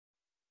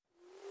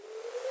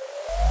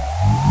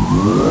Hello,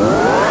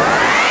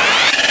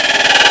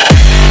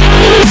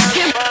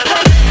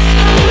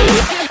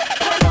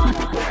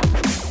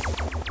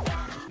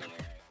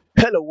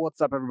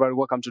 what's up everybody?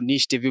 Welcome to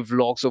Niche TV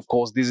Vlogs. Of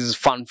course, this is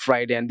Fun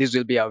Friday and this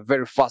will be a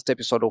very first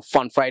episode of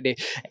Fun Friday.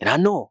 And I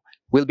know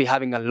we'll be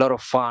having a lot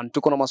of fun.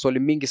 Tuko na maswali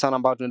mingi sana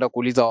ambayo tunaenda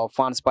kuuliza our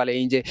fans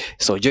pale nje.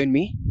 So join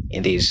me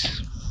in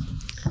this.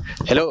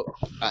 Hello.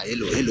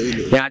 Hello.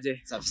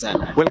 Niaje? Safi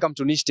sana. Welcome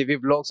to Niche TV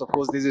Vlogs. Of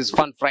course, this is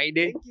Fun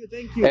Friday.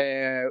 Thank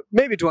you.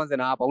 Maybe tuanze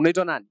na hapa.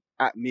 Unaitwa nani?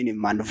 Mini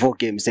man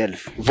Voke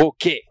himself.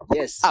 Voke.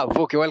 Yes.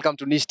 Voke, welcome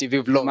to Niche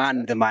TV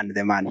Vlogs. The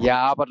man.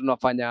 Yeah, hapa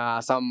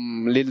tunafanya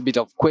some little bit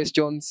of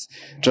questions.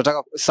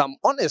 Tunataka some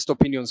honest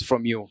opinions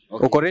from you.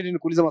 Okay. Uko ready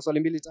nikuuliza maswali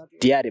mbili tatu?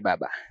 Tayari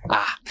baba.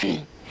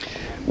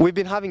 We've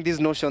been having this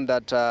notion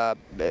that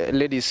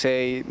ladies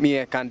say, me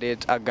I can't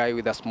date a guy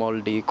with a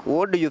small dick.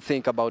 What do you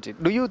think about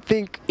it? Do you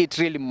think it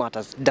really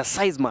matters? Does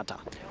size matter?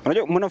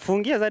 Unajua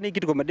mnafungia sana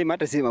kitu kwa mademu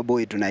hata si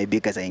maboy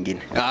tunaibika saa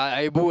nyingine.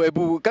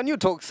 Ebu, can you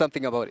talk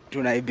something about it?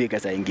 Tunaibika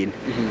saa nyingine.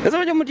 Sasa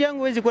unajua mtu yangu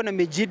huwezi kuwa na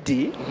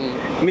mijiti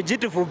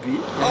fupi.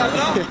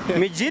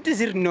 Mijiti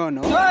si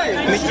nono.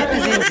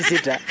 Mijiti si inchi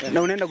sita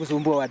na unaenda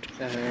kusumbua watu.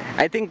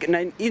 I think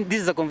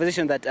this is a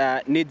conversation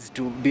that needs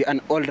to be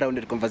an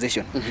all-rounded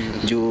conversation.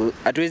 Juu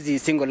hatuwezi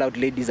single out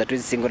ladies,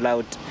 hatuwezi single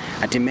out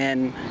at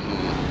men.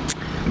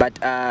 But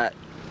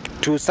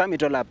to sum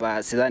it all up,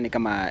 sidhani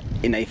kama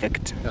ina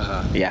effect.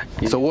 Yeah.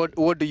 So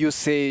what do you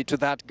say to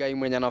that guy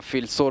mwenye ana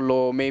feel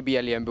solo? Maybe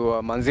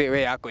aliambiwa manze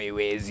wewe yako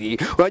iwezi.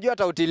 Unajua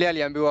hata utilia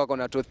aliambiwa ako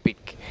na toothpick.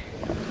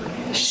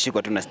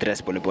 Shikwa tuna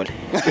stress pole.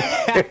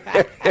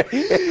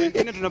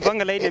 Wengine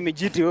tunapanga line ya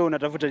mijiti, wewe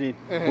unatafuta nini?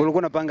 Ulikuwa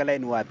unapanga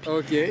line wapi?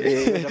 Okay.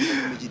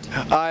 Mijiti.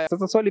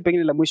 Sasa swali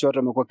pengine la mwisho watu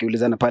wamekuwa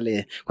kiulizana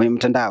pale kwenye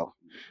mtandao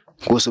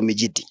kuhusu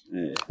mijiti.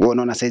 Wewe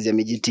unaona size ya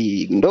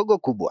mijiti ndogo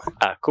kubwa?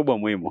 Kubwa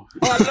muhimu.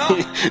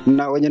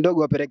 Na wenye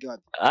ndogo wapeleke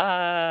wapi?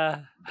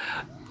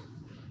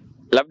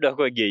 Labda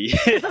kwa gay.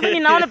 Sasa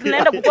ninaona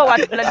tunaenda kukua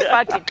watu blood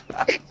fucking.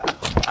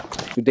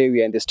 Today we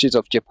are in the streets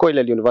of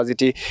Chepkoilel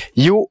University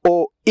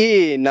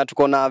UOE na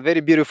tuko na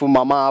very beautiful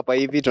mama hapa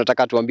hivi,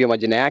 tunataka tuambie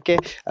majina yake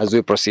as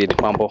we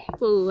proceed. Mambo.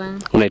 Poa.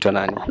 Unaitwa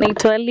nani?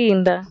 Naitwa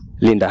Linda.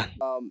 Linda.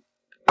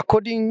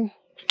 According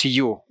to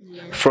you,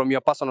 from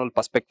your personal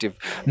perspective,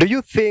 do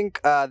you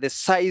think the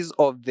size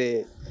of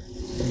the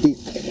dick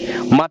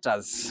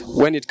matters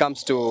when it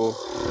comes to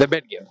the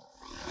bed game?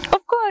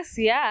 Of course,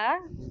 yeah.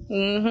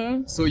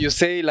 So you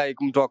say like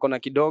mtu akona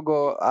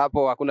kidogo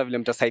hapo hakuna vile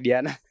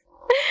mtasaidiana?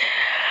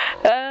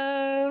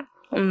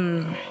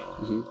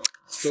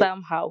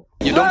 Somehow.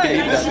 You don't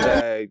believe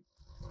that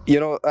you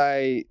know,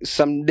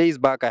 some days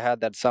back I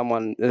heard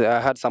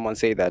someone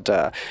say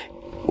that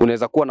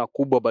unaweza kuwa na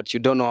kubwa but you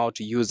don't know how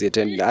to use it,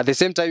 and at the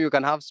same time you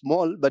can have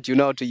small but you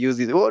know how to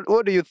use it.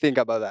 What do you think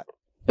about that?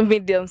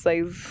 Medium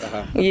size.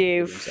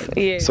 Yes.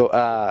 Yeah. So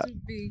too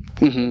big,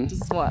 too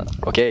small.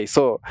 Okay,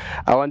 so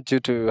I want you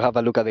to have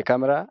a look at the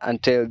camera and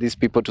tell these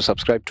people to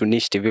subscribe to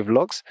Niche TV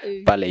Vlogs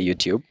pale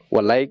YouTube.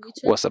 Wa like,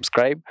 wa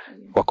subscribe,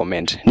 wa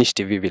comment. Niche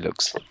TV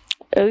Vlogs.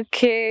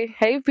 Okay.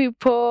 Hey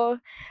people,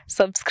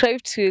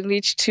 subscribe to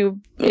Niche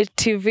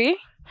TV.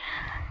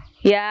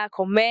 Yeah,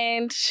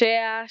 comment,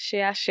 share.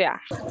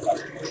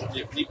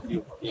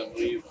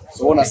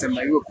 So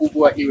unasema iwe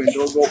kubwa iwe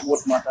ndogo,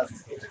 what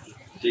matters?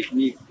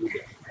 Technique.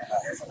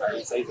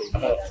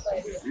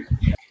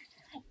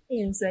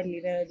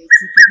 Swali leo ni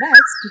tiki,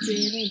 but kitu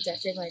yenyewe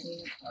nitasema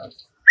ni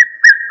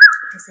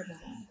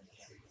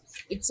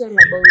it's all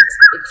about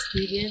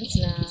experience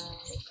na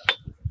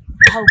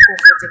how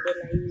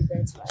comfortable are you with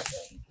that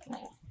person.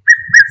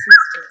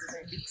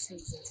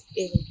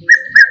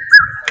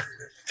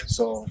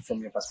 So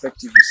from your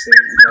perspective, you say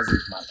it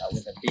doesn't matter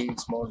whether big,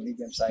 small,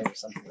 medium size or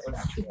something like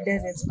that. It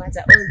doesn't matter.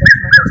 All that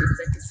matters is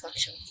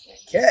satisfaction.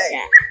 Okay.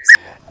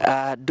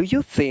 Yeah. Do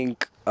you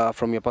think,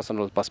 from your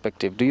personal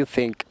perspective, do you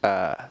think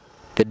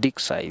the dick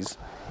size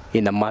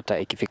ina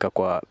matter ikifika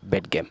kwa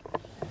bed game?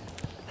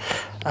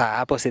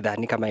 Hapo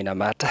sidhani kama ina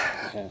matter.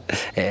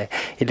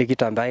 Ile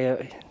kitu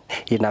ambayo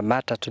ina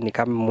matter tu ni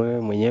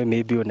kama mwenyewe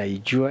maybe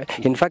unaijua.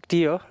 In fact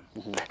hiyo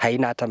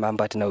haina hata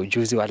mambo na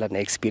ujuzi wala na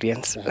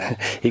experience.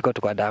 Iko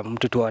tu kwa damu,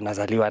 mtu tu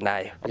anazaliwa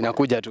nayo.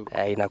 Inakuja tu.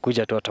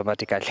 Inakuja tu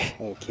automatically.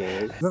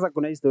 Okay. Sasa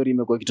kuna hii story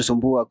imekuwa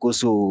ikitusumbua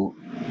kuhusu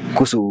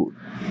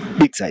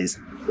big size.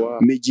 Wow.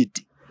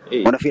 Mijiti.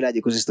 Unafeel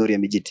aje kuhusu story ya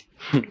mijiti?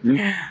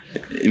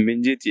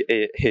 Mijiti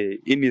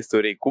hii ni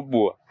story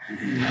kubwa.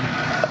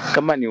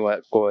 Kama ni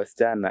kwa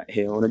wasichana,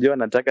 unajua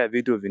wanataka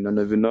vitu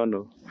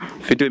vinono.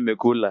 Vitu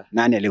imekula.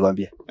 Nani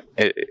alikwambia?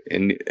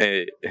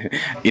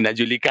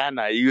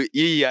 Inajulikana.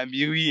 Hii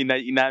ambiwi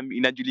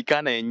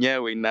inajulikana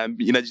yenyewe,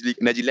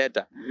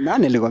 inajileta.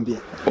 Nani alikwambia?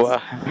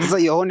 Sasa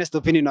your honest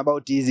opinion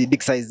about hizi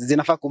big size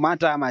zinafaa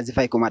kumata ama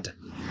hazifai kumata?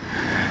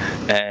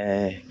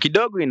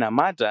 Kidogo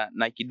inamata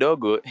na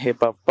kidogo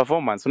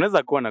performance.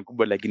 Unaweza kuwa na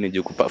kubwa lakini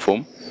hujui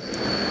kuperform.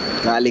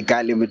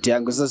 Kali mti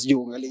yangu. Sasa sijui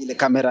uangalie ile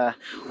kamera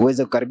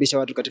uweze kukaribisha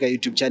watu katika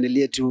YouTube channel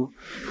yetu.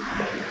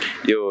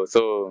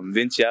 So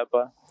Vinci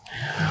hapa.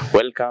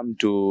 Welcome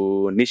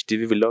to Niche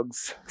TV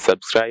Vlogs.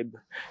 Subscribe,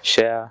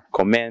 share,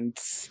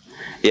 comments.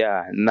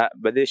 Yeah, na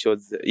baadhi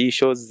hii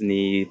shows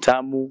ni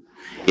tamu,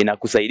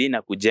 inakusaidia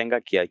na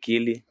kujenga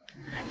kiakili,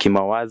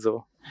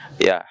 kimawazo.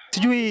 Yeah.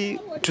 Sijui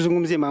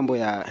tuzungumzie mambo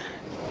ya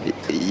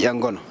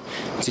ngono.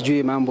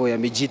 Sijui mambo ya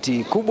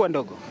mijiti kubwa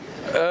ndogo.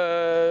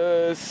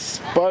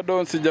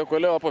 Pardon,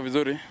 sijakuelewa hapo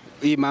vizuri.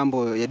 Hii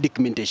mambo ya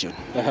dickmentation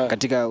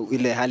katika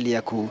ile hali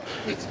ya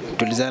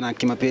kutulizana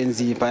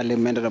kimapenzi pale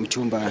mmeenda na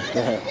mchumba.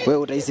 Wewe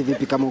utahisi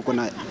vipi kama uko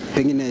na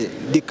pengine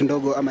dick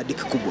ndogo ama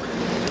dick kubwa?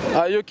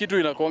 Hiyo kitu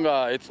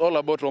inakuanga, it's all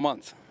about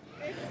romance.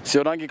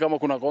 Sionangi kama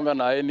kuna kuanga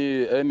na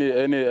any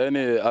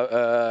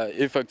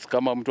effects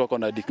kama mtu ako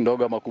na dick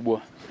ndogo ama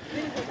kubwa.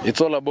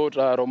 It's all about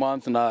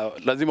romance na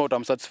lazima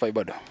utamsatisfy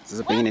bado.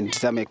 Sasa pengine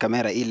nitazame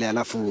kamera ile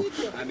alafu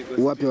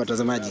wapi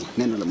watazamaji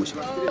neno la mwisho.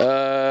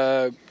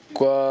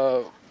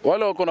 Kwa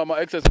wale wako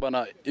na excess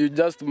bana, you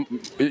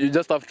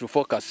just have to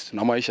focus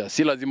na maisha.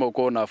 Si lazima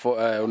uko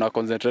una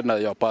concentrate na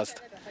your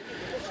past.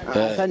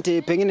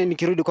 Asante. Pengine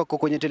nikirudi kwako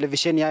kwenye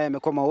televisheni, haya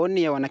yamekuwa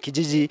maoni ya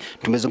wanakijiji.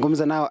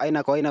 Tumezungumza nao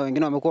aina kwa aina,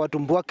 wengine wamekuwa watu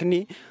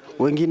mbwakni,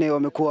 wengine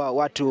wamekuwa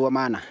watu wa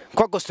maana.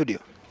 Kwako studio.